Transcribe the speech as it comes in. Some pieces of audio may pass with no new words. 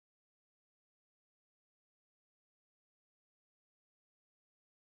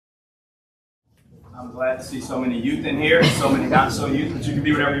I'm glad to see so many youth in here, and so many not so youth, but you can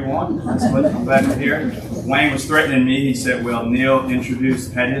be whatever you want. That's what I'm glad you're here. Wayne was threatening me. He said, well, Neil had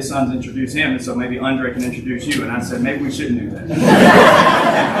his sons introduce him, and so maybe Andre can introduce you. And I said, maybe we shouldn't do that.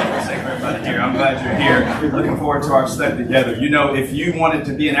 Thank everybody here. I'm glad you're here. Looking forward to our study together. You know, if you wanted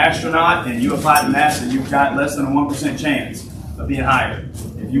to be an astronaut and you applied to NASA, you've got less than a 1% chance of being hired.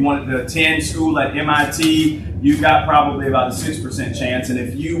 If you wanted to attend school at MIT, you've got probably about a 6% chance. And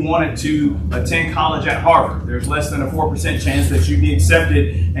if you wanted to attend college at Harvard, there's less than a 4% chance that you'd be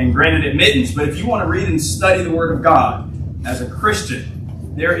accepted and granted admittance. But if you want to read and study the Word of God as a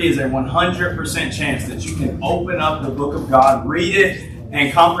Christian, there is a 100% chance that you can open up the book of God, read it,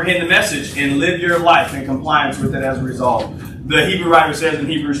 and comprehend the message and live your life in compliance with it as a result. The Hebrew writer says in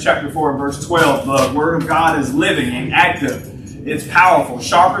Hebrews chapter 4 verse 12, the Word of God is living and active. It's powerful,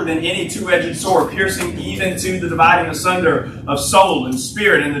 sharper than any two-edged sword, piercing even to the dividing asunder of soul and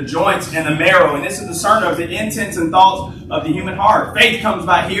spirit and the joints and the marrow. And it's a discerner of the intents and thoughts of the human heart. Faith comes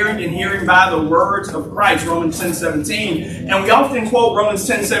by hearing, and hearing by the words of Christ, Romans 10:17. And we often quote Romans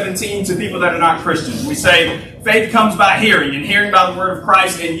 10:17 to people that are not Christians. We say, faith comes by hearing, and hearing by the word of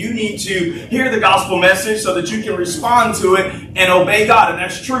Christ, and you need to hear the gospel message so that you can respond to it and obey God. And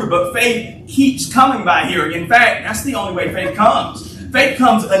that's true, but faith keeps coming by hearing. In fact, that's the only way faith comes. Faith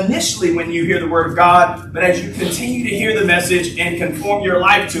comes initially when you hear the word of God, but as you continue to hear the message and conform your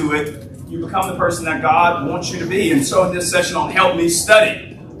life to it, you become the person that God wants you to be. And so in this session on Help Me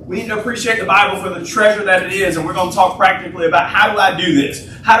Study, we need to appreciate the Bible for the treasure that it is, and we're going to talk practically about how do I do this?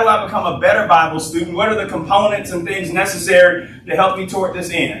 How do I become a better Bible student? What are the components and things necessary to help me toward this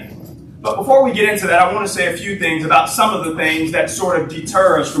end? But before we get into that, I want to say a few things about some of the things that sort of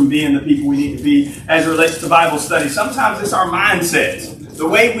deter us from being the people we need to be as it relates to Bible study. Sometimes it's our mindset, the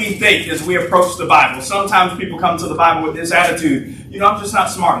way we think as we approach the Bible. Sometimes people come to the Bible with this attitude, I'm just not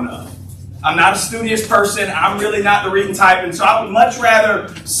smart enough. I'm not a studious person. I'm really not the reading type. And so I would much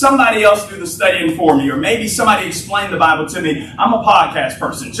rather somebody else do the studying for me, or maybe somebody explain the Bible to me. I'm a podcast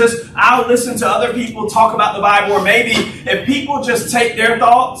person. I'll listen to other people talk about the Bible, or maybe if people just take their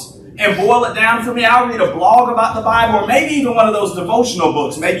thoughts and boil it down for me, I'll read a blog about the Bible, or maybe even one of those devotional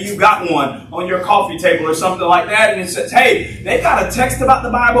books. Maybe you've got one on your coffee table or something like that, and it says, hey, they've got a text about the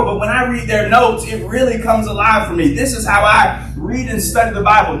Bible, but when I read their notes, it really comes alive for me. This is how I read and study the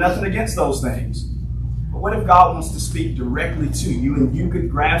Bible. Nothing against those things. But what if God wants to speak directly to you, and you could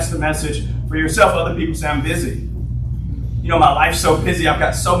grasp the message for yourself? Other people say, I'm busy. My life's so busy. I've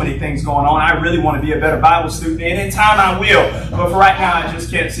got so many things going on. I really want to be a better Bible student. And in time I will. But for right now, I just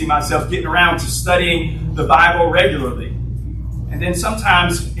can't see myself getting around to studying the Bible regularly. And then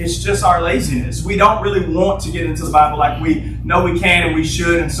sometimes it's just our laziness. We don't really want to get into the Bible like we know we can and we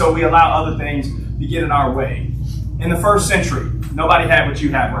should. And so we allow other things to get in our way. In the first century, nobody had what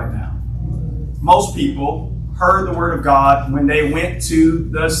you have right now. Most people heard the Word of God when they went to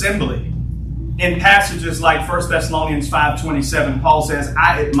the assembly. In passages like 1 Thessalonians 5:27, Paul says,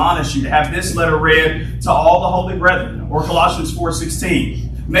 I admonish you to have this letter read to all the holy brethren. Or Colossians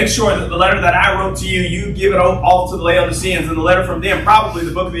 4:16. Make sure that the letter that I wrote to you, you give it off to the Laodiceans, and the letter from them, probably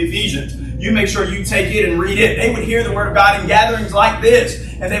the book of Ephesians. You make sure you take it and read it. They would hear the Word of God in gatherings like this,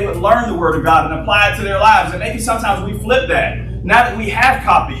 and they would learn the Word of God and apply it to their lives. And maybe sometimes we flip that. Now that we have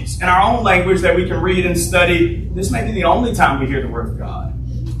copies in our own language that we can read and study, this may be the only time we hear the Word of God.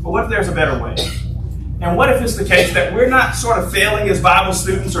 But what if there's a better way? And what if it's the case that we're not sort of failing as Bible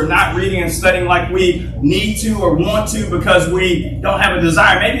students, or not reading and studying like we need to or want to because we don't have a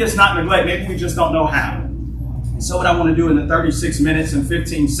desire? Maybe it's not neglect. Maybe we just don't know how. And so what I want to do in the 36 minutes and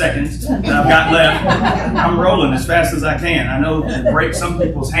 15 seconds that I've got left, I'm rolling as fast as I can. I know it breaks some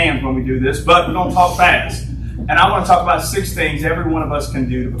people's hands when we do this, but we don't talk fast. And I want to talk about 6 things every one of us can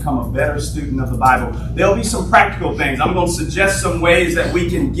do to become a better student of the Bible. There'll be some practical things. I'm going to suggest some ways that we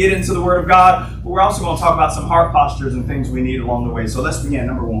can get into the Word of God, but we're also going to talk about some heart postures and things we need along the way. So let's begin.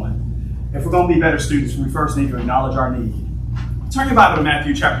 Number 1. If we're going to be better students, we first need to acknowledge our need. Turn your Bible to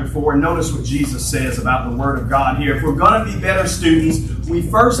Matthew chapter 4 and notice what Jesus says about the Word of God here. If we're going to be better students, we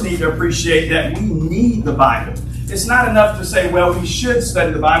first need to appreciate that we need the Bible. It's not enough to say, well, we should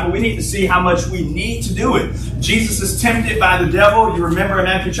study the Bible. We need to see how much we need to do it. Jesus is tempted by the devil. You remember in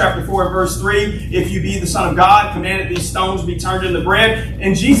Matthew chapter 4 verse 3, if you be the Son of God, command that these stones be turned into bread.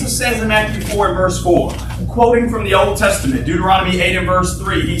 And Jesus says in Matthew 4 and verse 4, quoting from the Old Testament, Deuteronomy 8 and verse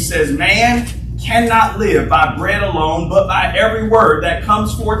 3, he says, man cannot live by bread alone, but by every word that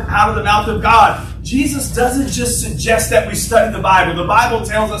comes forth out of the mouth of God. Jesus doesn't just suggest that we study the Bible. The Bible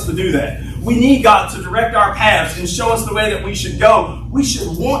tells us to do that. We need God to direct our paths and show us the way that we should go. We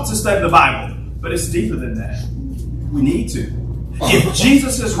should want to study the Bible, but it's deeper than that. We need to. If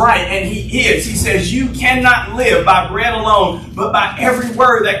Jesus is right, and he is, he says you cannot live by bread alone, but by every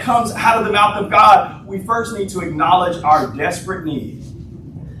word that comes out of the mouth of God, we first need to acknowledge our desperate need.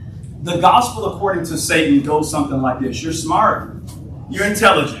 The gospel according to Satan goes something like this. You're smart. You're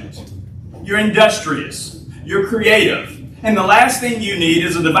intelligent. You're industrious. You're creative. And the last thing you need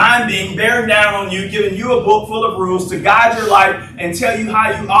is a divine being bearing down on you, giving you a book full of rules to guide your life and tell you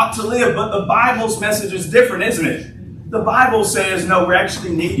how you ought to live. But the Bible's message is different, isn't it? The Bible says, no, we're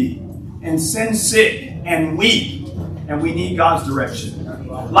actually needy and sin sick and weak, and we need God's direction.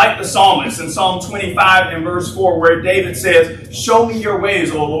 Like the psalmist in Psalm 25 and verse 4, where David says, show me your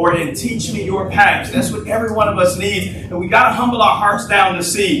ways, O Lord, and teach me your paths. That's what every one of us needs. And we got to humble our hearts down to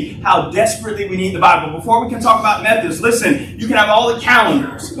see how desperately we need the Bible. Before we can talk about methods, listen, you can have all the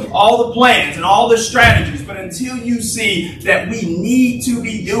calendars, all the plans, and all the strategies, but until you see that we need to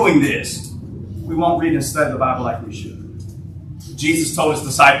be doing this, we won't read and study the Bible like we should. Jesus told his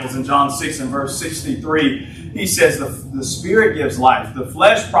disciples in John 6 and verse 63, he says, the Spirit gives life. The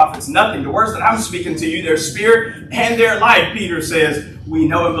flesh profits nothing. The words that I'm speaking to you, their spirit and their life. Peter says, we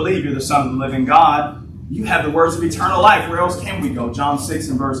know and believe you're the Son of the living God. You have the words of eternal life. Where else can we go? John 6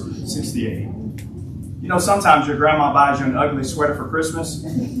 and verse 68. You know, sometimes your grandma buys you an ugly sweater for Christmas,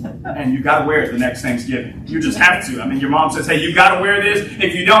 and you got to wear it the next Thanksgiving. You just have to. I mean, your mom says, hey, you got to wear this.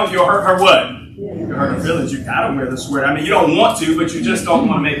 If you don't, you'll hurt her what? You hurt her feelings. You got to wear the sweater. I mean, you don't want to, but you just don't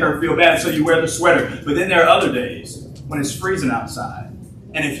want to make her feel bad, so you wear the sweater. But then there are other days when it's freezing outside.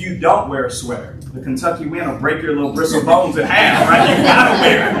 And if you don't wear a sweater, the Kentucky wind will break your little bristle bones in half, right? You got to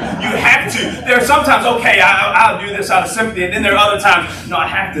wear it. You have to. There are sometimes, okay, I'll do this out of sympathy. And then there are other times, no, I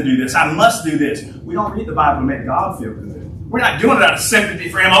have to do this. I must do this. We don't read the Bible to make God feel good. We're not doing it out of sympathy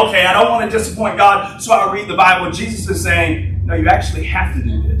for him. Okay, I don't want to disappoint God, so I'll read the Bible. Jesus is saying, no, you actually have to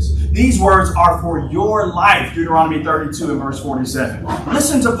do this. These words are for your life, Deuteronomy 32 and verse 47.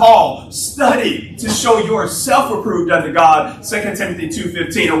 Listen to Paul. Study to show yourself approved unto God, 2 Timothy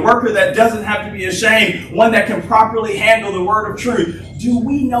 2:15. A worker that doesn't have to be ashamed, one that can properly handle the word of truth. Do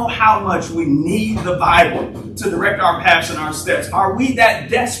we know how much we need the Bible to direct our paths and our steps? Are we that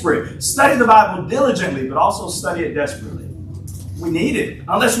desperate? Study the Bible diligently, but also study it desperately. We need it.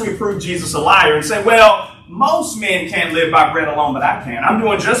 Unless we prove Jesus a liar and say, well, most men can't live by bread alone, but I can. I'm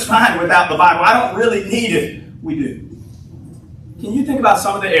doing just fine without the Bible. I don't really need it. We do. Can you think about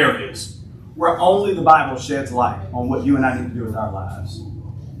some of the areas where only the Bible sheds light on what you and I need to do with our lives?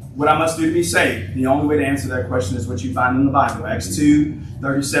 What I must do to be saved? The only way to answer that question is what you find in the Bible. Acts 2,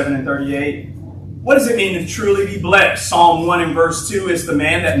 37 and 38. What does it mean to truly be blessed? Psalm 1 and verse 2 is the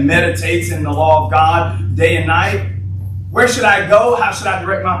man that meditates in the law of God day and night. Where should I go? How should I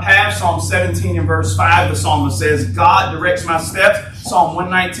direct my path? Psalm 17 and verse 5, the psalmist says, God directs my steps. Psalm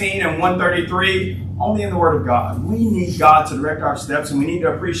 119 and 133, only in the Word of God. We need God to direct our steps, and we need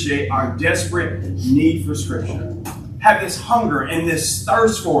to appreciate our desperate need for Scripture. Have this hunger and this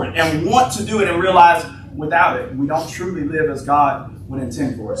thirst for it, and want to do it, and realize without it, we don't truly live as God would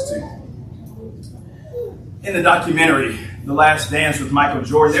intend for us to. In the documentary, The Last Dance with Michael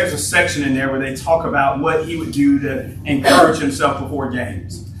Jordan, there's a section in there where they talk about what he would do to encourage himself before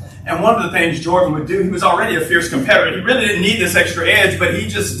games. And one of the things Jordan would do, he was already a fierce competitor. He really didn't need this extra edge, but he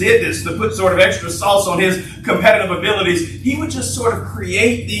just did this to put sort of extra sauce on his competitive abilities. He would just sort of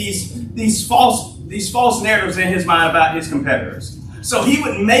create these false narratives in his mind about his competitors. So he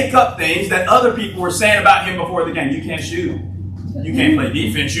would make up things that other people were saying about him before the game. You can't shoot. You can't play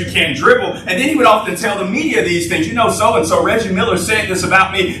defense. You can't dribble. And then he would often tell the media these things. You know, so-and-so, Reggie Miller said this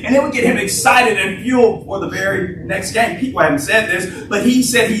about me. And it would get him excited and fueled for the very next game. People haven't said this, but he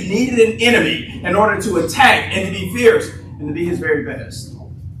said he needed an enemy in order to attack and to be fierce and to be his very best.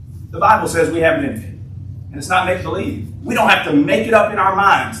 The Bible says we have an enemy. And it's not make-believe. We don't have to make it up in our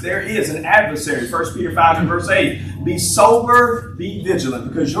minds. There is an adversary. 1 Peter 5 and verse 8. Be sober, be vigilant,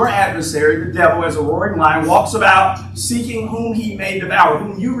 because your adversary, the devil, as a roaring lion, walks about seeking whom he may devour,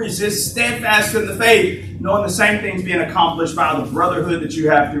 whom you resist steadfast in the faith, knowing the same things being accomplished by the brotherhood that you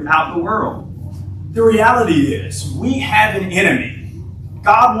have throughout the world. The reality is, we have an enemy.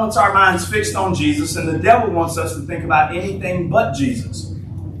 God wants our minds fixed on Jesus, and the devil wants us to think about anything but Jesus.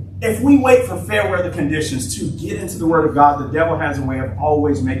 If we wait for fair weather conditions to get into the Word of God, the devil has a way of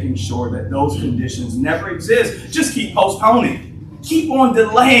always making sure that those conditions never exist. Just keep postponing. Keep on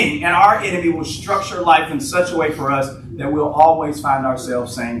delaying, and our enemy will structure life in such a way for us that we'll always find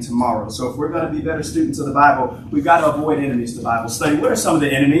ourselves saying tomorrow. So if we're going to be better students of the Bible, we've got to avoid enemies to Bible study. What are some of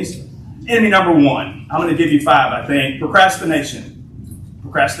the enemies? Enemy number 1. I'm going to give you 5, I think. Procrastination.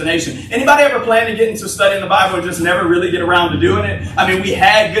 Anybody ever plan to get into studying the Bible and just never really get around to doing it? I mean, we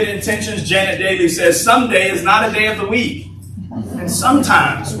had good intentions. Janet Daly says, someday is not a day of the week. And And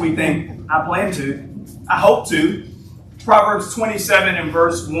sometimes we think, I plan to, I hope to. Proverbs 27 and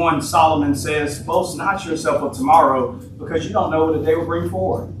verse 1, Solomon says, boast not yourself of tomorrow, because you don't know what a day will bring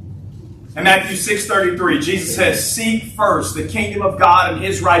forward. In Matthew 6:33, Jesus says, seek first the kingdom of God and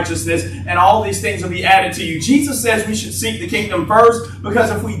his righteousness, and all these things will be added to you. Jesus says we should seek the kingdom first,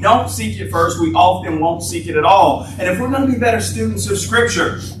 because if we don't seek it first, we often won't seek it at all. And if we're going to be better students of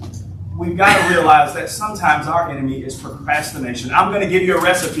Scripture, we've got to realize that sometimes our enemy is procrastination. I'm going to give you a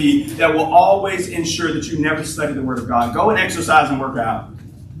recipe that will always ensure that you never study the Word of God. Go and exercise and work out.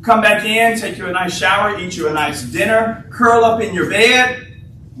 Come back in, take you a nice shower, eat you a nice dinner, curl up in your bed,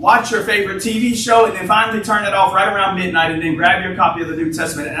 watch your favorite TV show, and then finally turn it off right around midnight, and then grab your copy of the New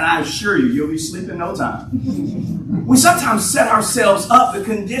Testament, and I assure you, you'll be asleep in no time. We sometimes set ourselves up, the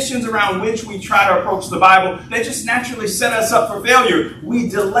conditions around which we try to approach the Bible, they just naturally set us up for failure. We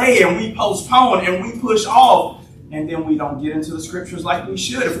delay and we postpone and we push off, and then we don't get into the Scriptures like we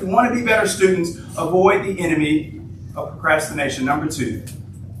should. If we want to be better students, avoid the enemy of procrastination. Number 2,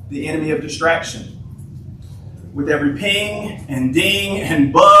 the enemy of distraction. With every ping and ding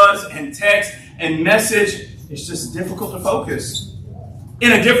and buzz and text and message, it's just difficult to focus.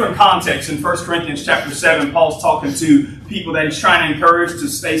 In a different context, in 1 Corinthians chapter 7, Paul's talking to people that he's trying to encourage to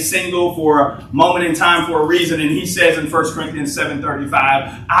stay single for a moment in time for a reason. And he says in 1 Corinthians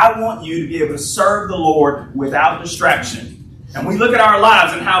 7:35, I want you to be able to serve the Lord without distraction. And we look at our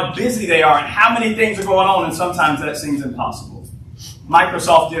lives and how busy they are and how many things are going on, and sometimes that seems impossible.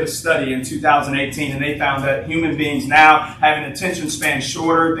 Microsoft did a study in 2018, and they found that human beings now have an attention span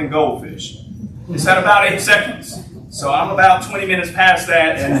shorter than goldfish. It's at about 8 seconds. So I'm about 20 minutes past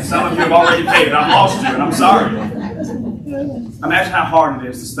that, and some of you have already paid it. I've lost you, and I'm sorry. Imagine how hard it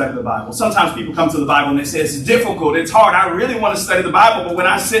is to study the Bible. Sometimes people come to the Bible and they say, it's difficult, it's hard. I really want to study the Bible, but when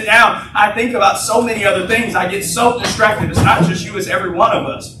I sit down, I think about so many other things. I get so distracted. It's not just you, it's every one of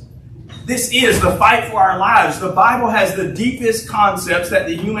us. This is the fight for our lives. The Bible has the deepest concepts that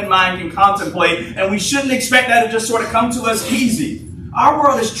the human mind can contemplate, and we shouldn't expect that to just sort of come to us easy. Our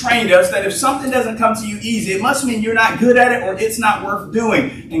world has trained us that if something doesn't come to you easy, it must mean you're not good at it or it's not worth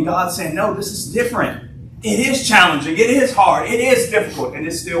doing. And God's saying, no, this is different. It is challenging. It is hard. It is difficult, and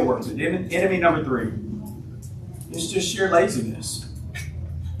it's still worth it. Enemy number 3 is just sheer laziness.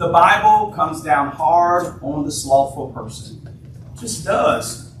 The Bible comes down hard on the slothful person. It just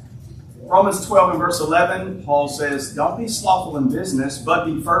does. Romans 12 and verse 11, Paul says, don't be slothful in business, but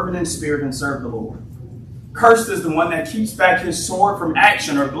be fervent in spirit and serve the Lord. Cursed is the one that keeps back his sword from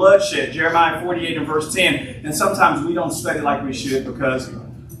action or bloodshed. Jeremiah 48 and verse 10. And sometimes we don't study like we should because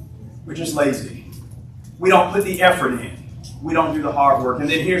we're just lazy. We don't put the effort in. We don't do the hard work. And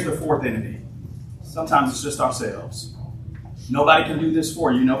then here's the 4th enemy. Sometimes it's just ourselves. Nobody can do this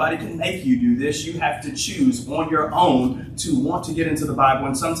for you. Nobody can make you do this. You have to choose on your own to want to get into the Bible.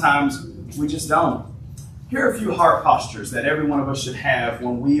 And sometimes we just don't. Here are a few heart postures that every one of us should have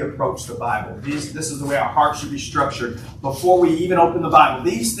when we approach the Bible. This is the way our heart should be structured before we even open the Bible.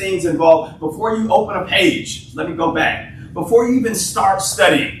 These things involve, before you open a page, let me go back. Before you even start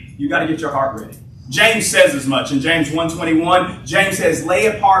studying, you got to get your heart ready. James says as much. In James 1:21, James says, lay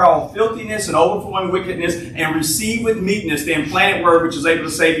apart all filthiness and overflowing wickedness and receive with meekness the implanted word which is able to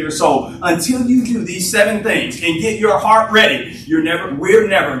save your soul. Until you do these 7 things and get your heart ready, we're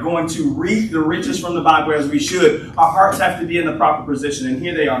never going to reap the riches from the Bible as we should. Our hearts have to be in the proper position. And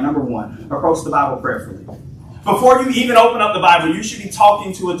here they are. Number 1, approach the Bible prayerfully. Before you even open up the Bible, you should be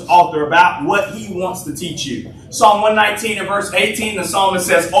talking to its author about what he wants to teach you. Psalm 119 and verse 18, the psalmist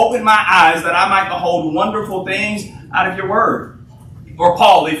says, open my eyes that I might behold wonderful things out of your word. Or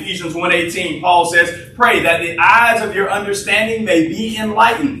Paul, Ephesians 1:18, Paul says, pray that the eyes of your understanding may be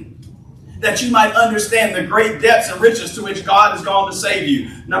enlightened, that you might understand the great depths and riches to which God has gone to save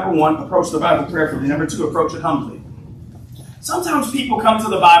you. Number 1, approach the Bible prayerfully. Number 2, approach it humbly. Sometimes people come to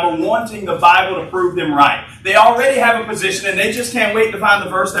the Bible wanting the Bible to prove them right. They already have a position and they just can't wait to find the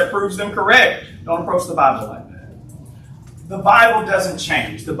verse that proves them correct. Don't approach the Bible like that. The Bible doesn't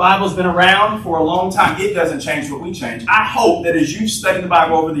change. The Bible's been around for a long time. It doesn't change what we change. I hope that as you've studied the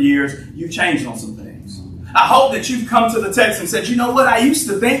Bible over the years, you've changed on some things. I hope that you've come to the text and said, you know what, I used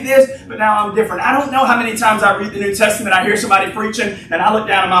to think this, but now I'm different. I don't know how many times I read the New Testament, I hear somebody preaching, and I look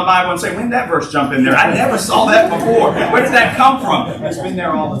down at my Bible and say, when did that verse jump in there? I never saw that before. Where did that come from? It's been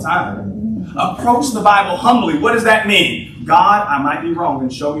there all the time. Approach the Bible humbly. What does that mean? God, I might be wrong,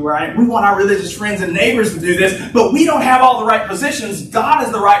 and show me where I am. We want our religious friends and neighbors to do this, but we don't have all the right positions. God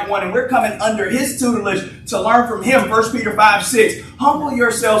is the right one, and we're coming under his tutelage to learn from him. 1 Peter 5:6. Humble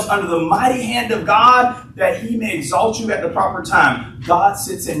yourselves under the mighty hand of God, that he may exalt you at the proper time. God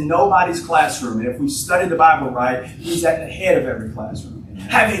sits in nobody's classroom, and if we study the Bible right, he's at the head of every classroom.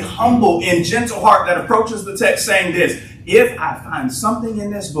 Have a humble and gentle heart that approaches the text saying this: if I find something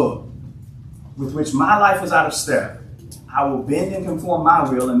in this book with which my life is out of step, I will bend and conform my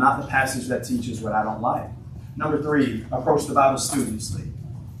will and not the passage that teaches what I don't like. Number 3, approach the Bible studiously.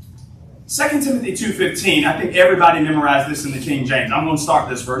 2 Timothy 2:15, I think everybody memorized this in the King James. I'm going to start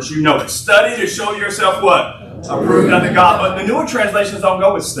this verse. You know it. Study to show yourself what? Approved unto God. But the newer translations don't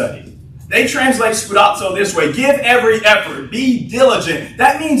go with study. They translate spoudazo this way: give every effort, be diligent.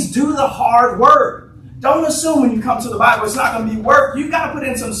 That means do the hard work. Don't assume when you come to the Bible it's not going to be work. You've got to put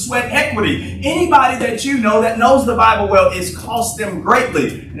in some sweat equity. Anybody that you know that knows the Bible well, it's cost them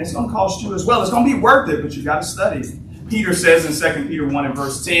greatly. And it's going to cost you as well. It's going to be worth it, but you've got to study. Peter says in 2 Peter 1 and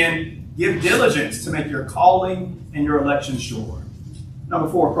verse 10, give diligence to make your calling and your election sure. Number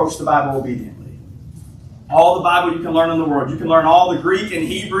 4, approach the Bible obediently. All the Bible you can learn in the world. You can learn all the Greek and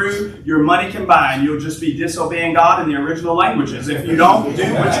Hebrew your money can buy, and you'll just be disobeying God in the original languages if you don't do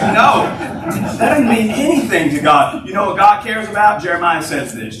what you know. That doesn't mean anything to God. You know what God cares about? Jeremiah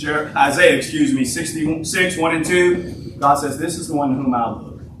says this. Isaiah 66, 1 and 2. God says, this is the one whom I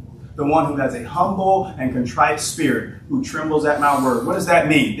look. The one who has a humble and contrite spirit, who trembles at my word. What does that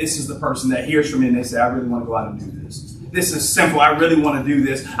mean? This is the person that hears from me and they say, I really want to go out and do this. This is simple. I really want to do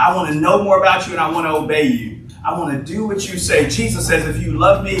this. I want to know more about you and I want to obey you. I want to do what you say. Jesus says, if you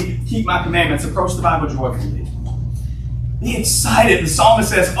love me, keep my commandments. Approach the Bible joyfully. Be excited. The psalmist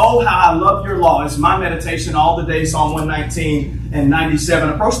says, oh, how I love your law. It's my meditation all the day. Psalm 119 and 97.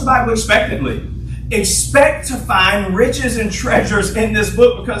 Approach the Bible expectantly. Expect to find riches and treasures in this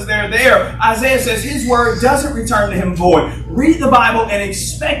book because they're there. Isaiah says his word doesn't return to him void. Read the Bible and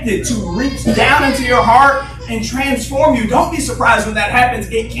expect it to reach down into your heart and transform you. Don't be surprised when that happens.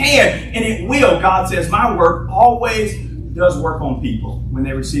 It can and it will. God says my word always does work on people when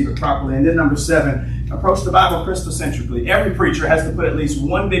they receive it properly. And then number 7, approach the Bible Christocentrically. Every preacher has to put at least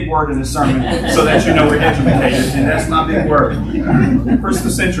one big word in his sermon so that you know we're educated. And that's my big word.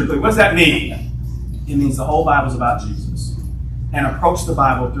 Christocentrically. What does that mean? It means the whole Bible is about Jesus. And approach the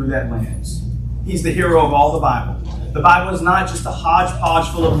Bible through that lens. He's the hero of all the Bible. The Bible is not just a hodgepodge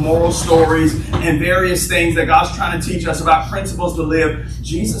full of moral stories and various things that God's trying to teach us about principles to live.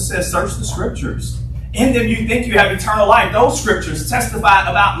 Jesus says, search the scriptures. In them you think you have eternal life. Those scriptures testify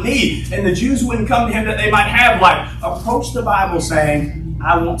about me. And the Jews wouldn't come to him that they might have life. Approach the Bible saying,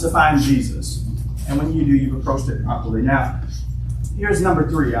 I want to find Jesus. And when you do, you've approached it properly. Now, here's number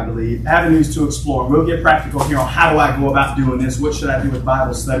 3, I believe, avenues to explore. We'll get practical here on how do I go about doing this? What should I do with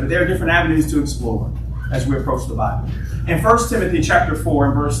Bible study? But there are different avenues to explore as we approach the Bible. In 1 Timothy chapter 4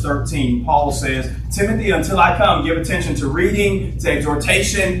 and verse 13, Paul says, Timothy, until I come, give attention to reading, to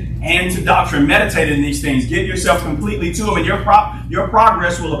exhortation, and to doctrine. Meditate in these things. Give yourself completely to them, and your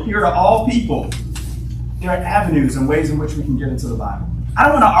progress will appear to all people. There are avenues and ways in which we can get into the Bible. I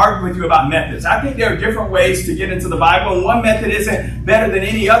don't want to argue with you about methods. I think there are different ways to get into the Bible, and one method isn't better than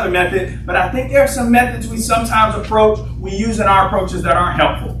any other method, but I think there are some methods we sometimes we use in our approaches that aren't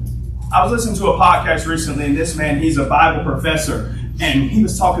helpful. I was listening to a podcast recently, and this man, he's a Bible professor, and he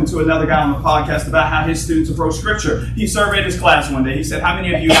was talking to another guy on the podcast about how his students approach Scripture. He surveyed his class one day. He said, how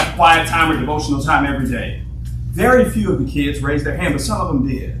many of you have quiet time or devotional time every day? Very few of the kids raised their hand, but some of them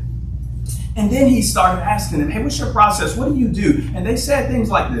did. And then he started asking them, hey, what's your process? What do you do? And they said things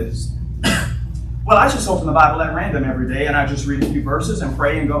like this. Well, I just open the Bible at random every day, and I just read a few verses and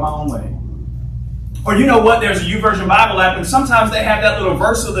pray and go my own way. Or you know what, there's a YouVersion Bible app, and sometimes they have that little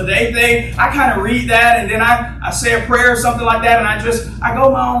verse of the day thing. I kind of read that, and then I say a prayer or something like that, and I go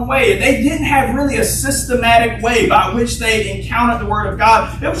my own way. And they didn't have really a systematic way by which they encountered the Word of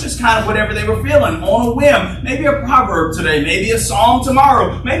God. It was just kind of whatever they were feeling, on a whim. Maybe a proverb today, maybe a psalm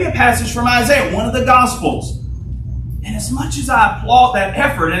tomorrow, maybe a passage from Isaiah, one of the Gospels. And as much as I applaud that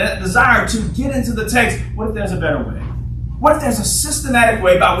effort and that desire to get into the text, what if there's a better way? What if there's a systematic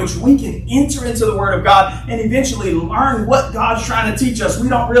way by which we can enter into the Word of God and eventually learn what God's trying to teach us? We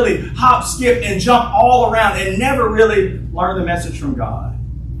don't really hop, skip, and jump all around and never really learn the message from God.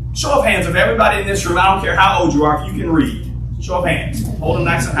 Show of hands of everybody in this room. I don't care how old you are, if you can read. Show of hands. Hold them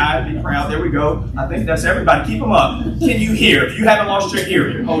nice and high. Be proud. There we go. I think that's everybody. Keep them up. Can you hear? If you haven't lost your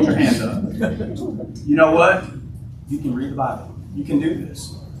hearing, hold your hand up. You know what? You can read the Bible. You can do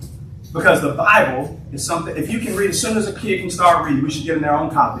this. Because the Bible is something, if you can read, as soon as a kid can start reading, we should give them their own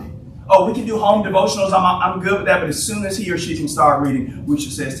copy. Oh, we can do home devotionals. I'm good with that. But as soon as he or she can start reading, we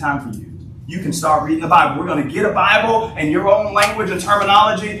should say it's time for you. You can start reading the Bible. We're going to get a Bible in your own language and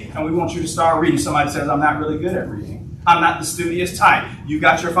terminology, and we want you to start reading. Somebody says, I'm not really good at reading. I'm not the studious type. You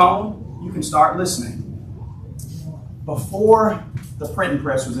got your phone? You can start listening. Before the printing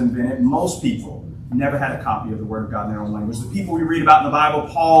press was invented, most people never had a copy of the Word of God in their own language. The people we read about in the Bible,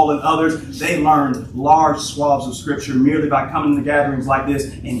 Paul and others, they learned large swaths of Scripture merely by coming to gatherings like this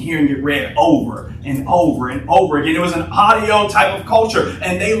and hearing it read over and over and over again. It was an audio type of culture,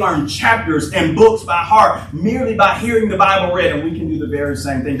 and they learned chapters and books by heart merely by hearing the Bible read, and we can do the very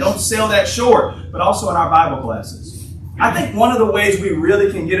same thing. Don't sell that short, but also in our Bible classes. I think one of the ways we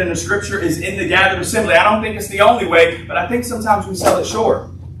really can get into Scripture is in the gathered assembly. I don't think it's the only way, but I think sometimes we sell it short.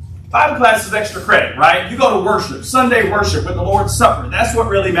 Bible class is extra credit, right? You go to worship, Sunday worship with the Lord's Supper. That's what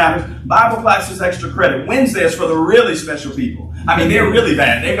really matters. Bible class is extra credit. Wednesday is for the really special people. I mean, they're really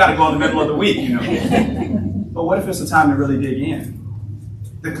bad. They've got to go in the middle of the week, you know. But what if it's a time to really dig in?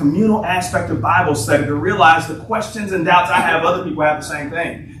 The communal aspect of Bible study, to realize the questions and doubts I have, other people have the same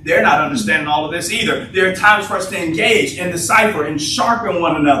thing. They're not understanding all of this either. There are times for us to engage and decipher and sharpen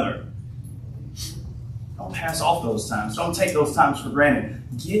one another. Don't pass off those times. Don't take those times for granted.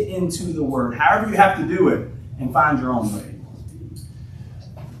 Get into the Word, however you have to do it, and find your own way.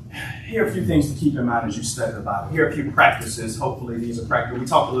 Here are a few things to keep in mind as you study the Bible. Here are a few practices. Hopefully these are practical. We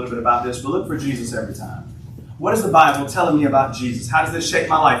talked a little bit about this, but look for Jesus every time. What is the Bible telling me about Jesus? How does this shape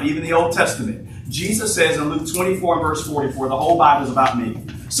my life? Even the Old Testament. Jesus says in Luke 24 and verse 44, the whole Bible is about me.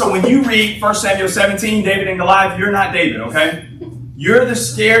 So when you read 1 Samuel 17, David and Goliath, you're not David, okay? You're the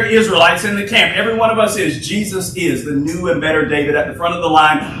scared Israelites in the camp. Every one of us is. Jesus is the new and better David at the front of the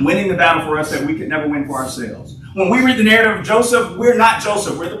line, winning the battle for us that we could never win for ourselves. When we read the narrative of Joseph, we're not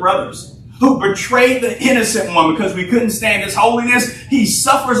Joseph. We're the brothers who betrayed the innocent one because we couldn't stand his holiness. He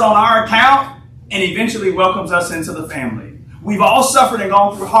suffers on our account and eventually welcomes us into the family. We've all suffered and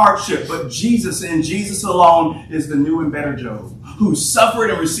gone through hardship, but Jesus and Jesus alone is the new and better Job, who suffered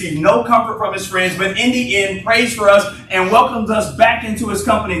and received no comfort from his friends, but in the end prays for us and welcomes us back into his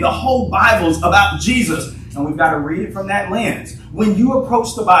company. The whole Bible's about Jesus, and we've got to read it from that lens. When you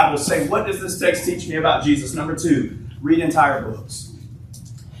approach the Bible, say, what does this text teach me about Jesus? Number 2, read entire books.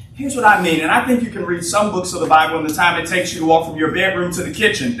 Here's what I mean, and I think you can read some books of the Bible in the time it takes you to walk from your bedroom to the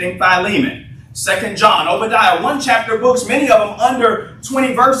kitchen. Think Philemon, 2 John, Obadiah, 1-chapter books, many of them under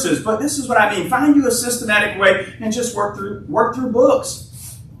 20 verses. But this is what I mean. Find you a systematic way and just work through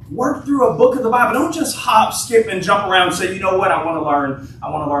books. Work through a book of the Bible. Don't just hop, skip, and jump around and say, you know what, I want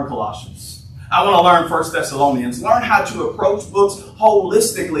to learn Colossians. I want to learn 1 Thessalonians. Learn how to approach books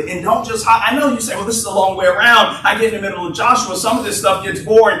holistically. And don't just hop. I know you say, well, this is a long way around. I get in the middle of Joshua. Some of this stuff gets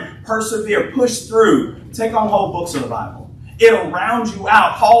boring. Persevere. Push through. Take on whole books of the Bible. It'll round you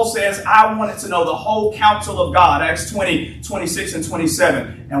out. Paul says, I wanted to know the whole counsel of God, Acts 20, 26, and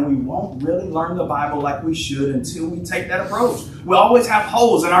 27. And we won't really learn the Bible like we should until we take that approach. We'll always have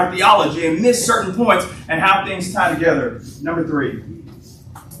holes in our theology and miss certain points and how things tie together. Number 3,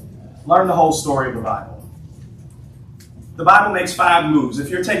 learn the whole story of the Bible. The Bible makes 5 moves. If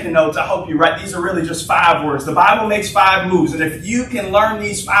you're taking notes, I hope you write. These are really just 5 words. The Bible makes 5 moves. And if you can learn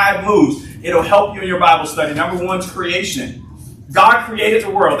these 5 moves, it'll help you in your Bible study. Number 1 is creation. God created the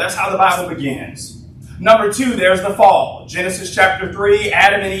world. That's how the Bible begins. Number 2, there's the fall. Genesis chapter 3,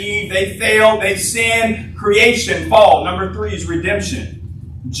 Adam and Eve, they failed, they sinned, creation, fall. Number 3 is redemption.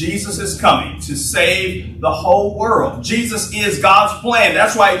 Jesus is coming to save the whole world. Jesus is God's plan.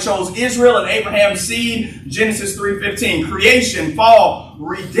 That's why he chose Israel and Abraham's seed. Genesis 3:15. Creation, fall,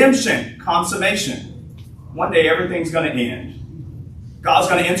 redemption, consummation. One day everything's going to end. God's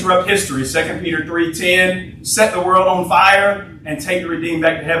going to interrupt history. 2 Peter 3:10. Set the world on fire and take the redeemed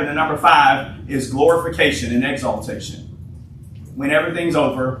back to heaven. And number 5 is glorification and exaltation. When everything's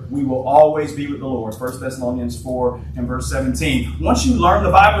over, we will always be with the Lord. 1 Thessalonians 4 and verse 17. Once you learn the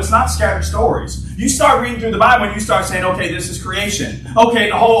Bible, it's not scattered stories. You start reading through the Bible and you start saying, okay, this is creation. Okay,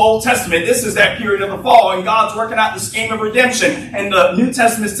 the whole Old Testament, this is that period of the fall. And God's working out the scheme of redemption. And the New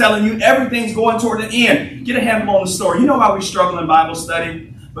Testament is telling you everything's going toward an end. Get a handle on the story. You know why we struggle in Bible study?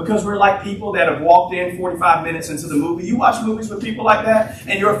 Because we're like people that have walked in 45 minutes into the movie. You watch movies with people like that,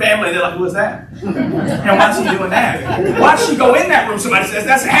 and you're a family, and they're like, who is that? And why's he doing that? Why'd she go in that room? Somebody says,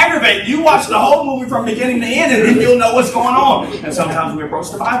 that's aggravating. You watch the whole movie from beginning to end, and then you'll know what's going on. And sometimes we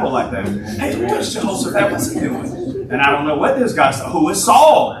approach the Bible like that. Hey, where's Jehoshaphat? What's he doing? And I don't know what this guy's doing. Who is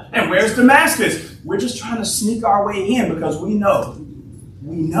Saul? And where's Damascus? We're just trying to sneak our way in because we know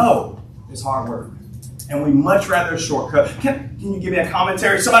it's hard work. And we much rather shortcut. Can you give me a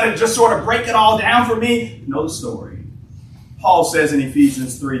commentary? Somebody just sort of break it all down for me? Know the story. Paul says in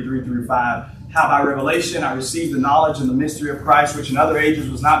Ephesians 3:3-5, how by revelation I received the knowledge and the mystery of Christ, which in other ages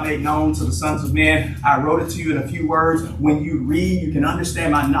was not made known to the sons of men. I wrote it to you in a few words. When you read, you can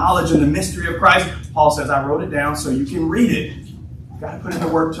understand my knowledge and the mystery of Christ. Paul says, I wrote it down so you can read it. You've got to put in the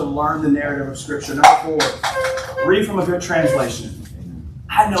work to learn the narrative of Scripture. Number 4, read from a good translation.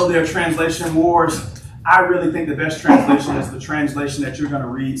 I know there are translation wars. I really think the best translation is the translation that you're going to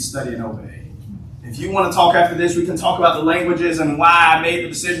read, study, and obey. If you want to talk after this, we can talk about the languages and why I made the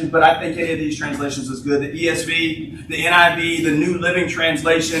decisions, but I think any of these translations is good. The ESV, the NIV, the New Living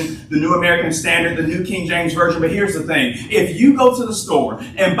Translation, the New American Standard, the New King James Version. But here's the thing. If you go to the store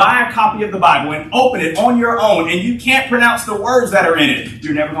and buy a copy of the Bible and open it on your own and you can't pronounce the words that are in it,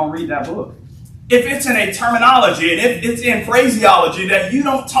 you're never going to read that book. If it's in a terminology and if it's in phraseology that you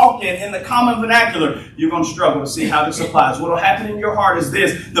don't talk in the common vernacular, you're going to struggle to see how this applies. What will happen in your heart is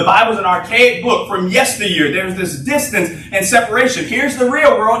this. The Bible's an archaic book from yesteryear. There's this distance and separation. Here's the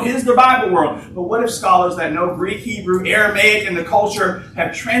real world. Here's the Bible world. But what if scholars that know Greek, Hebrew, Aramaic, and the culture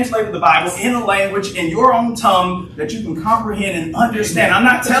have translated the Bible in a language in your own tongue that you can comprehend and understand? I'm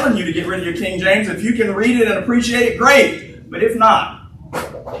not telling you to get rid of your King James. If you can read it and appreciate it, great. But if not,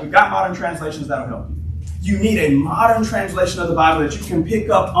 we've got modern translations that'll help you. You need a modern translation of the Bible that you can pick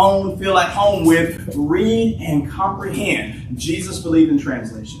up, own, feel at home with, read, and comprehend. Jesus believed in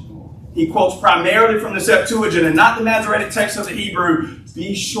translation. He quotes primarily from the Septuagint and not the Masoretic text of the Hebrew.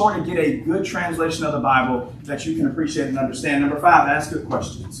 Be sure to get a good translation of the Bible that you can appreciate and understand. Number 5, ask good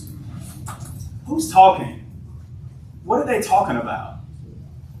questions. Who's talking? What are they talking about?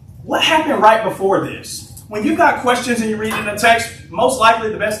 What happened right before this? When you've got questions and you read in the text, most likely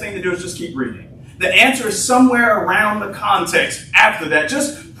the best thing to do is just keep reading. The answer is somewhere around the context after that.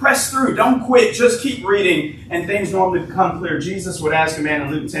 Just press through. Don't quit. Just keep reading and things normally become clear. Jesus would ask a man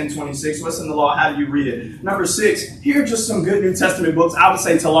in Luke 10:26, what's in the law? How do you read it? Number 6, here are just some good New Testament books I would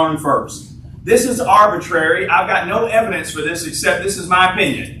say to learn first. This is arbitrary. I've got no evidence for this except this is my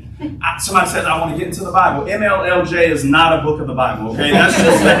opinion. Somebody says, I want to get into the Bible. MLLJ is not a book of the Bible, okay? That's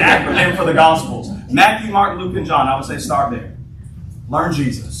just an acronym for the Gospels. Matthew, Mark, Luke, and John. I would say start there. Learn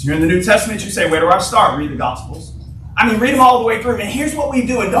Jesus. You're in the New Testament, you say, where do I start? Read the Gospels. I mean, read them all the way through. And here's what we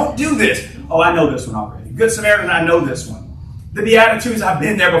do, and don't do this. Oh, I know this one already. Good Samaritan, I know this one. The Beatitudes, I've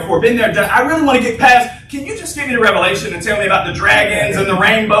been there before, been there, done. I really want to get past. Can you just give me the Revelation and tell me about the dragons and the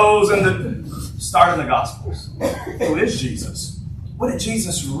rainbows and the... Start in the Gospels. Who is Jesus? What did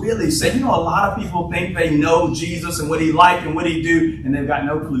Jesus really say? You know, a lot of people think they know Jesus and what he liked and what he do, and they've got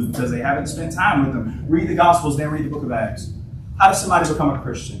no clue because they haven't spent time with him. Read the Gospels, then read the book of Acts. How does somebody become a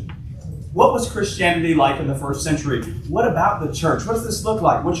Christian? What was Christianity like in the first century? What about the church? What does this look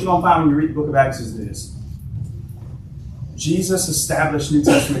like? What you're going to find when you read the book of Acts is this. Jesus established New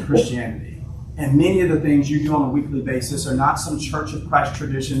Testament Christianity. And many of the things you do on a weekly basis are not some Church of Christ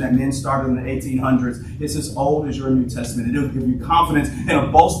tradition that men started in the 1800s. It's as old as your New Testament. It'll give you confidence and it'll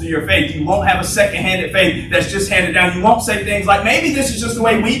bolster your faith. You won't have a second-handed faith that's just handed down. You won't say things like, maybe this is just the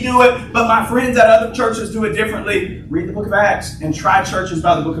way we do it, but my friends at other churches do it differently. Read the book of Acts and try churches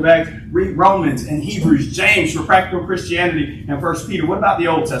by the book of Acts. Read Romans and Hebrews, James for practical Christianity, and 1 Peter. What about the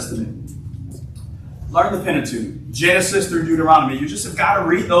Old Testament? Learn the Pentateuch, Genesis through Deuteronomy. You just have got to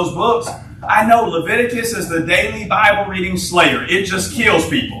read those books. I know Leviticus is the daily Bible reading slayer. It just kills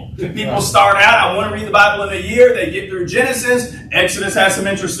people. People start out, I want to read the Bible in a year. They get through Genesis. Exodus has some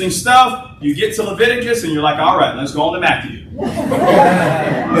interesting stuff. You get to Leviticus and you're like, all right, let's go on to Matthew.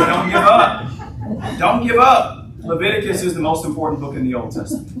 But don't give up. Don't give up. Leviticus is the most important book in the Old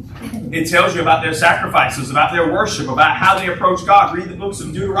Testament. It tells you about their sacrifices, about their worship, about how they approach God. Read the books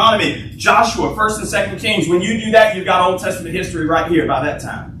of Deuteronomy, Joshua, 1st and 2nd Kings. When you do that, you've got Old Testament history right here by that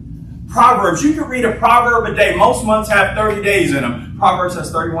time. Proverbs, you can read a proverb a day. Most months have 30 days in them. Proverbs has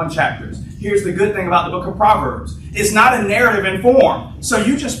 31 chapters. Here's the good thing about the book of Proverbs. It's not a narrative in form. So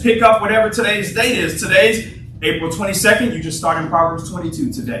you just pick up whatever today's date is. Today's April 22nd, you just start in Proverbs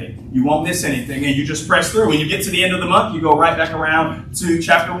 22 today. You won't miss anything, and you just press through. When you get to the end of the month, you go right back around to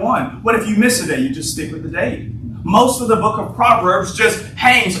chapter 1. What if you miss a day? You just stick with the date. Most of the book of Proverbs just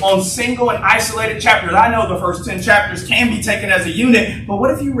hangs on single and isolated chapters. I know the first 10 chapters can be taken as a unit, but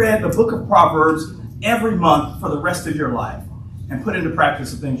what if you read the book of Proverbs every month for the rest of your life and put into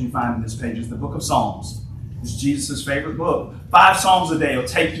practice the things you find in this page? It's the book of Psalms. It's Jesus' favorite book. 5 Psalms a day will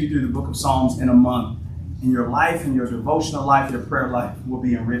take you through the book of Psalms in a month. And your life and your devotional life, your prayer life will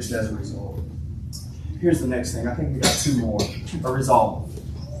be enriched as a result. Here's the next thing. I think we got 2 more. A resolve.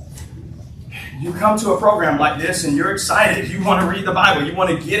 You come to a program like this and you're excited. You want to read the Bible. You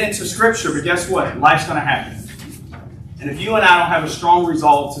want to get into Scripture. But guess what? Life's going to happen. And if you and I don't have a strong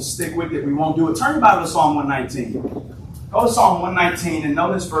resolve to stick with it, we won't do it. Turn your Bible to Psalm 119. Go to Psalm 119 and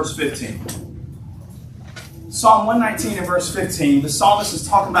notice verse 15. Psalm 119 and verse 15, the psalmist is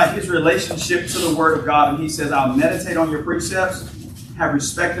talking about his relationship to the Word of God, and he says, I'll meditate on your precepts, have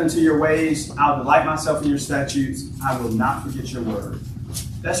respect unto your ways, I'll delight myself in your statutes, I will not forget your word.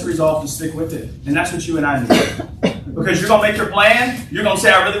 That's a resolve to stick with it, and that's what you and I need. Because you're going to make your plan, you're going to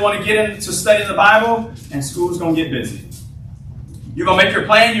say, I really want to get into studying the Bible, and school's going to get busy. You're going to make your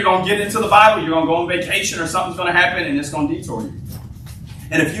plan, you're going to get into the Bible, you're going to go on vacation, or something's going to happen, and it's going to detour you.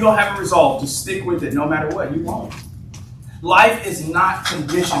 And if you don't have a resolve to stick with it no matter what, you won't. Life is not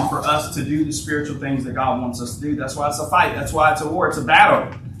conditioned for us to do the spiritual things that God wants us to do. That's why it's a fight. That's why it's a war. It's a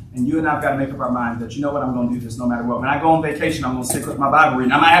battle. And you and I have got to make up our mind that, you know what, I'm going to do this no matter what. When I go on vacation, I'm going to stick with my Bible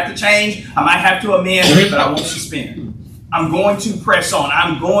reading. I might have to change. I might have to amend, but I won't suspend. I'm going to press on.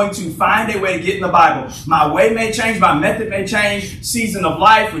 I'm going to find a way to get in the Bible. My way may change. My method may change. Season of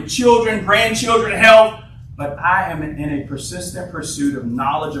life with children, grandchildren, health. But I am in a persistent pursuit of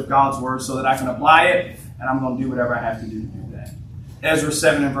knowledge of God's Word so that I can apply it, and I'm going to do whatever I have to do that. Ezra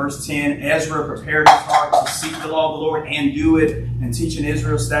 7 and verse 10, Ezra prepared his heart to seek the law of the Lord and do it, and teaching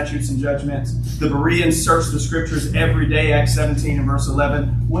Israel statutes and judgments. The Bereans searched the Scriptures every day, Acts 17 and verse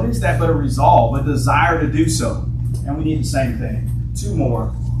 11. What is that but a resolve, a desire to do so? And we need the same thing. Two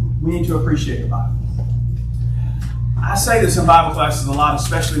more. We need to appreciate the Bible. I say this in Bible classes a lot,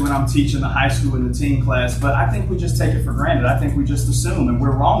 especially when I'm teaching the high school and the teen class, but I think we just take it for granted. I think we just assume, and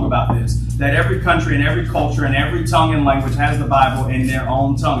we're wrong about this, that every country and every culture and every tongue and language has the Bible in their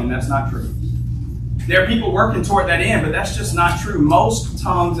own tongue, and that's not true. There are people working toward that end, but that's just not true. Most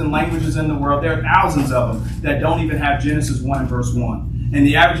tongues and languages in the world, there are thousands of them that don't even have Genesis 1 and verse 1. And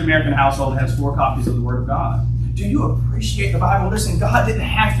the average American household has 4 copies of the Word of God. Do you appreciate the Bible? Listen, God didn't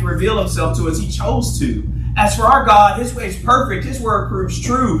have to reveal himself to us. He chose to. As for our God, his way is perfect. His word proves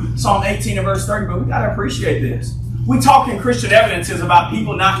true. Psalm 18 and verse 30. But we got to appreciate this. We talk in Christian evidences about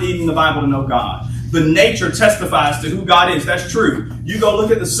people not needing the Bible to know God. The nature testifies to who God is. That's true. You go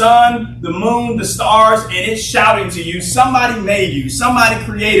look at the sun, the moon, the stars, and it's shouting to you. Somebody made you. Somebody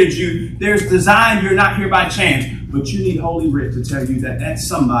created you. There's design. You're not here by chance. But you need Holy Writ to tell you that that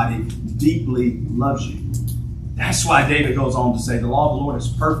somebody deeply loves you. That's why David goes on to say, the law of the Lord is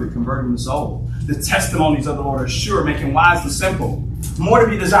perfect, converting the soul. The testimonies of the Lord are sure, making wise the simple. More to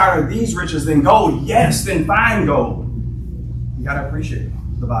be desired are these riches than gold, yes, than fine gold. You got to appreciate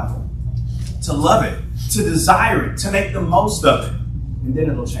the Bible, to love it, to desire it, to make the most of it, and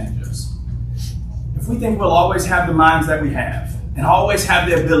then it'll change us. If we think we'll always have the minds that we have and always have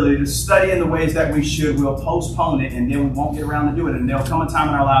the ability to study in the ways that we should, we'll postpone it, and then we won't get around to doing it. And there'll come a time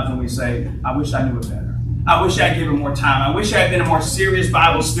in our lives when we say, I wish I knew it better. I wish I'd given more time. I wish I had been a more serious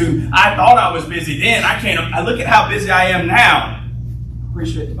Bible student. I thought I was busy then. I look at how busy I am now.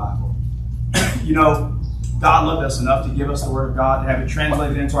 Appreciate the Bible. You know, God loved us enough to give us the Word of God, to have it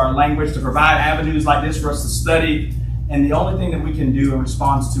translated into our language, to provide avenues like this for us to study. And the only thing that we can do in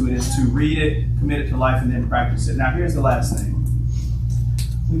response to it is to read it, commit it to life, and then practice it. Now, here's the last thing.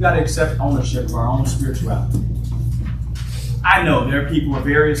 We've got to accept ownership of our own spirituality. I know there are people of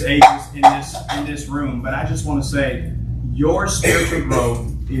various ages in this room, but I just want to say your spiritual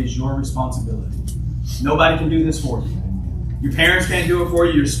growth is your responsibility. Nobody can do this for you. Your parents can't do it for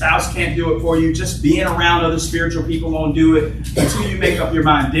you. Your spouse can't do it for you. Just being around other spiritual people won't do it until you make up your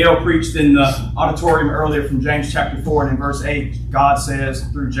mind. Dale preached in the auditorium earlier from James chapter 4, and in verse 8, God says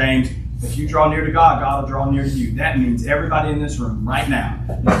through James, if you draw near to God, God will draw near to you. That means everybody in this room right now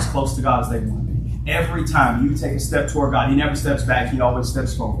is as close to God as they want to be. Every time you take a step toward God, he never steps back, he always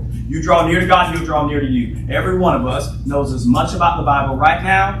steps forward. You draw near to God, he'll draw near to you. Every one of us knows as much about the Bible right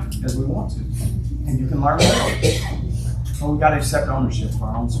now as we want to. And you can learn more. But we've got to accept ownership of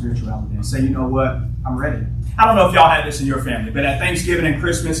our own spirituality and say, you know what, I'm ready. I don't know if y'all had this in your family, but at Thanksgiving and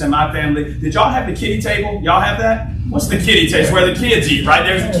Christmas in my family, did y'all have the kiddie table? Y'all have that? What's the kiddie table? It's where the kids eat, right?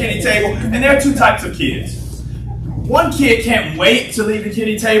 There's a kiddie table, and there are 2 types of kids. One kid can't wait to leave the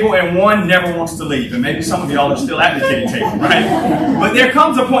kiddie table, and one never wants to leave. And maybe some of y'all are still at the kiddie table, right? But there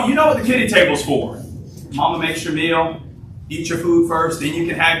comes a point, you know what the kiddie table's for. Mama makes your meal, eat your food first, then you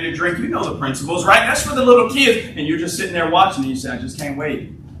can have your drink. You know the principles, right? That's for the little kids. And you're just sitting there watching, and you say, I just can't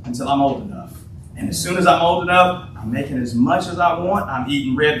wait until I'm old enough. And as soon as I'm old enough, I'm making as much as I want. I'm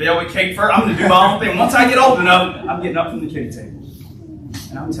eating red velvet cake first. I'm going to do my own thing. Once I get old enough, I'm getting up from the kiddie table.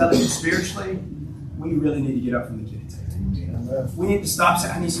 And I'm telling you, spiritually, we really need to get up from the kiddie table. We need to stop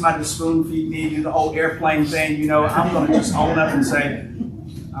saying, I need somebody to spoon feed me, do the whole airplane thing. You know, I'm going to just own up and say,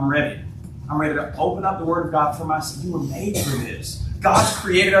 I'm ready. I'm ready to open up the Word of God for myself. You were made for this. God's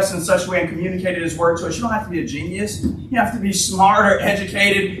created us in such a way and communicated His Word to us. You don't have to be a genius. You don't have to be smart or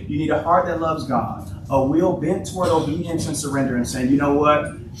educated. You need a heart that loves God, a will bent toward obedience and surrender and saying, you know what?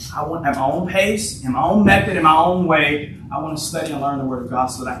 I want at my own pace, in my own method, in my own way, I want to study and learn the Word of God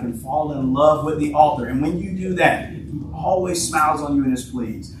so that I can fall in love with the author. And when you do that, He always smiles on you and is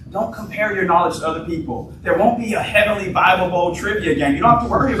pleased. Don't compare your knowledge to other people. There won't be a heavenly Bible Bowl trivia game. You don't have to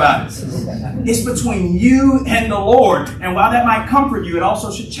worry about it. It's between you and the Lord. And while that might comfort you, it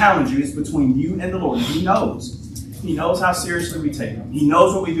also should challenge you. It's between you and the Lord. And He knows. He knows how seriously we take Him. He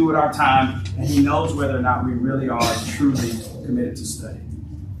knows what we do with our time. And He knows whether or not we really are truly committed to study.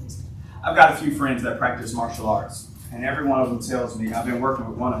 I've got a few friends that practice martial arts. And every one of them tells me, I've been working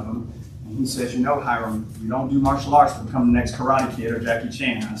with one of them, and he says, you know, Hiram, you don't do martial arts to become the next Karate Kid or Jackie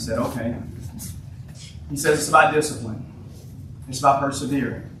Chan. I said, okay. He says it's about discipline. It's about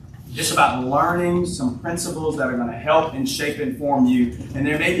persevering. It's about learning some principles that are going to help and shape and form you. And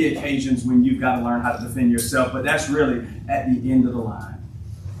there may be occasions when you've got to learn how to defend yourself, but that's really at the end of the line.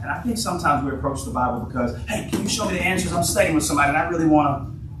 And I think sometimes we approach the Bible because, hey, can you show me the answers? I'm studying with somebody and I really want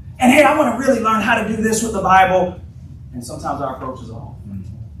to. And hey, I want to really learn how to do this with the Bible. And sometimes our approach is off.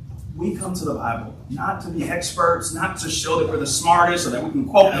 We come to the Bible not to be experts, not to show that we're the smartest or that we can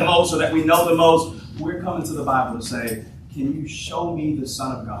quote the most or that we know the most. We're coming to the Bible to say, can you show me the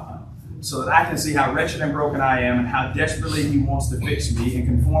Son of God so that I can see how wretched and broken I am and how desperately He wants to fix me and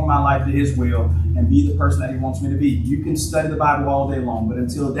conform my life to His will and be the person that He wants me to be. You can study the Bible all day long, but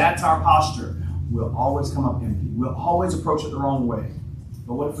until that's our posture, we'll always come up empty. We'll always approach it the wrong way.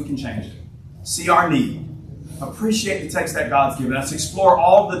 But what if we can change it? See our need. Appreciate the text that God's given us. Explore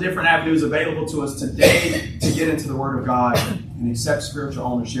all the different avenues available to us today to get into the Word of God and accept spiritual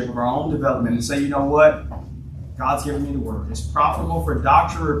ownership of our own development and say, you know what? God's given me the Word. It's profitable for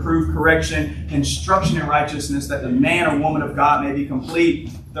doctrine, reproof, correction, instruction in righteousness, that the man or woman of God may be complete,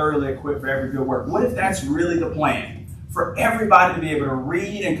 thoroughly equipped for every good work. What if that's really the plan? For everybody to be able to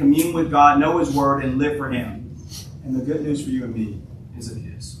read and commune with God, know His Word, and live for Him. And the good news for you and me is it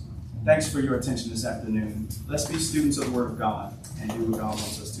is. Thanks for your attention this afternoon. Let's be students of the Word of God and do what God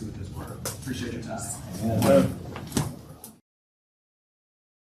wants us to with His Word. Appreciate your time. Amen.